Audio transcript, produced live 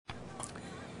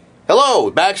Hello,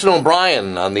 Baxter and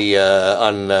O'Brien on the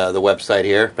website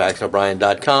here,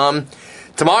 baxandobrien.com.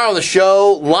 Tomorrow on the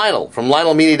show, Lionel from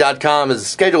LionelMedia.com is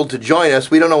scheduled to join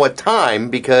us. We don't know what time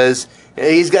because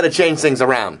he's got to change things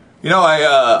around. You know,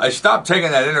 I stopped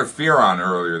taking that interferon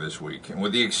earlier this week, and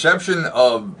with the exception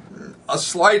of a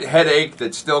slight headache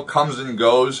that still comes and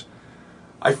goes,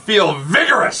 I feel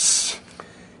vigorous.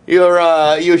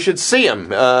 You should see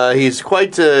him. He's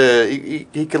quite. He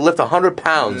can lift 100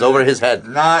 pounds over his head.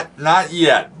 Not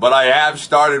yet, but I have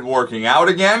started working out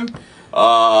again.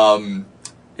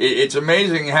 It's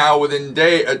amazing how within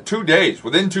 2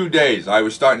 days, I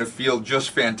was starting to feel just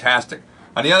fantastic.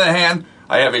 On the other hand,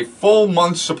 I have a full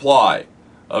month's supply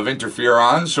of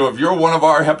interferon, so if you're one of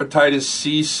our hepatitis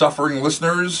C suffering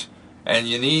listeners and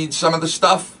you need some of the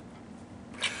stuff,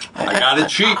 I got it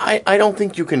cheap. I don't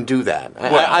think you can do that.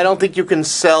 Well, I don't think you can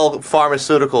sell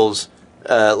pharmaceuticals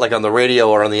like on the radio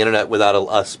or on the internet without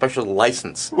a special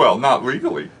license. Well, not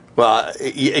legally. Well,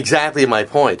 exactly my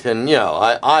point. And, you know,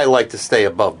 I like to stay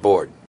above board.